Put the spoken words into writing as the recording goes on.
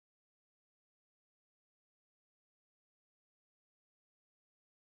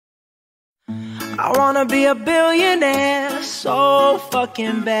I wanna be a billionaire so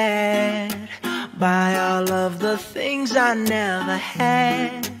fucking bad. Buy all of the things I never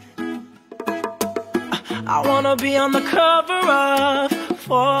had. I wanna be on the cover of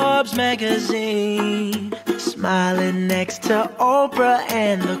Forbes magazine, smiling next to Oprah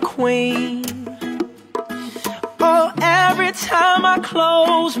and the Queen. Oh, every time I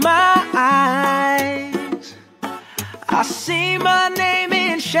close my eyes, I see my name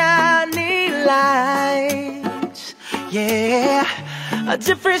in shiny lights. Yeah, a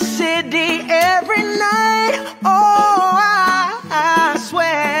different city every night. Oh, I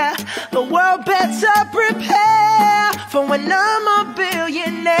swear the world better prepare for when I'm a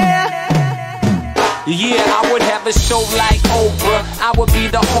billionaire. Yeah, I would have a show like Oprah. I would be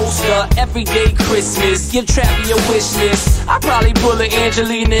the host of Everyday Christmas. Give Travie a wish list. I'd probably pull a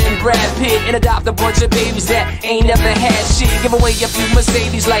Angelina and Brad Pitt and adopt a bunch of babies that ain't never had shit. Give away a few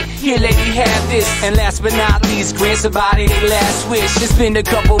Mercedes like, here lady, have this. And last but not least, grant somebody their last wish. It's been a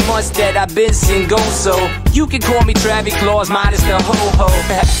couple months that I've been single, so you can call me Travie Claus minus the ho-ho.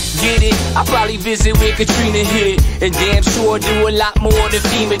 Get it? I'll probably visit where Katrina hit, and damn sure do a lot more than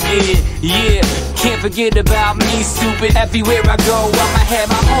FEMA did. Yeah, can't forget about me, stupid. Everywhere I go, I'ma have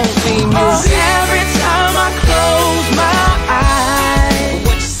my own theme music. Oh, every time I close my eyes,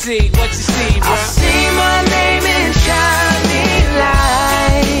 what you see, bro? I see my name in shiny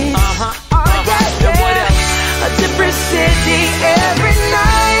lights. Yeah. And what else? A different city every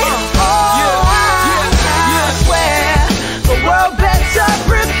night. I swear the world better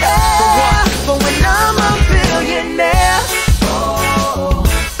prepare for when I'm a billionaire.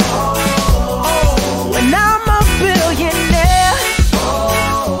 When I'm a billionaire.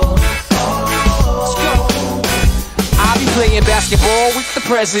 Let's go. I'll be playing basketball with the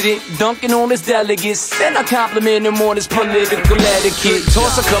president, dunking on his delegates. Then I compliment him on his political etiquette.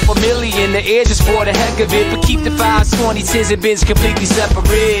 Toss a couple million in the air just for the heck of it, but keep the 5s, 20s, 10s, and bins completely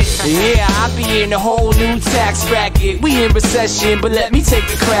separate. Yeah, I'll be in a whole new tax bracket. We in recession, but let me take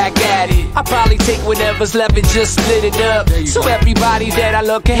a crack at it. I'll probably take whatever's left and just split it up, so everybody that I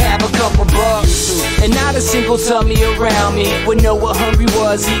love can have a couple bucks. And not a single tummy around me would know what hungry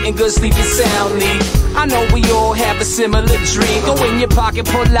was, eating good, sleeping soundly. I know we all have a similar dream. Go in your pocket,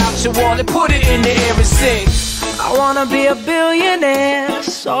 pull out your wallet, put it in the air and sing. I wanna be a billionaire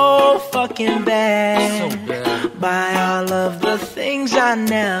so fucking bad. Buy all of the things I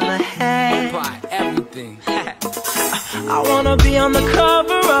never had. Buy everything. I wanna be on the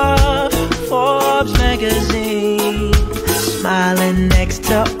cover of Forbes magazine, smiling next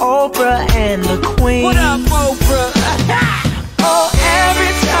to Oprah and the Queen. What up, Oprah? Oh,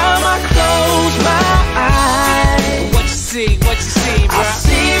 every time I close my eyes, What you see, bro? I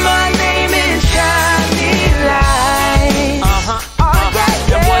see my name in shiny lights.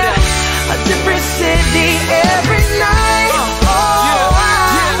 Yeah. And what else? A different city every night.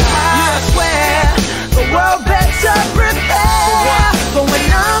 I swear the world better prepare for when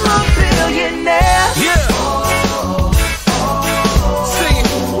I'm a billionaire. Yeah. Sing it.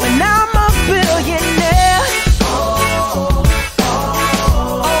 When I'm a billionaire.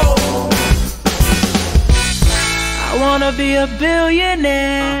 I wanna be a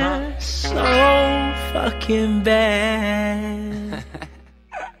billionaire so fucking bad.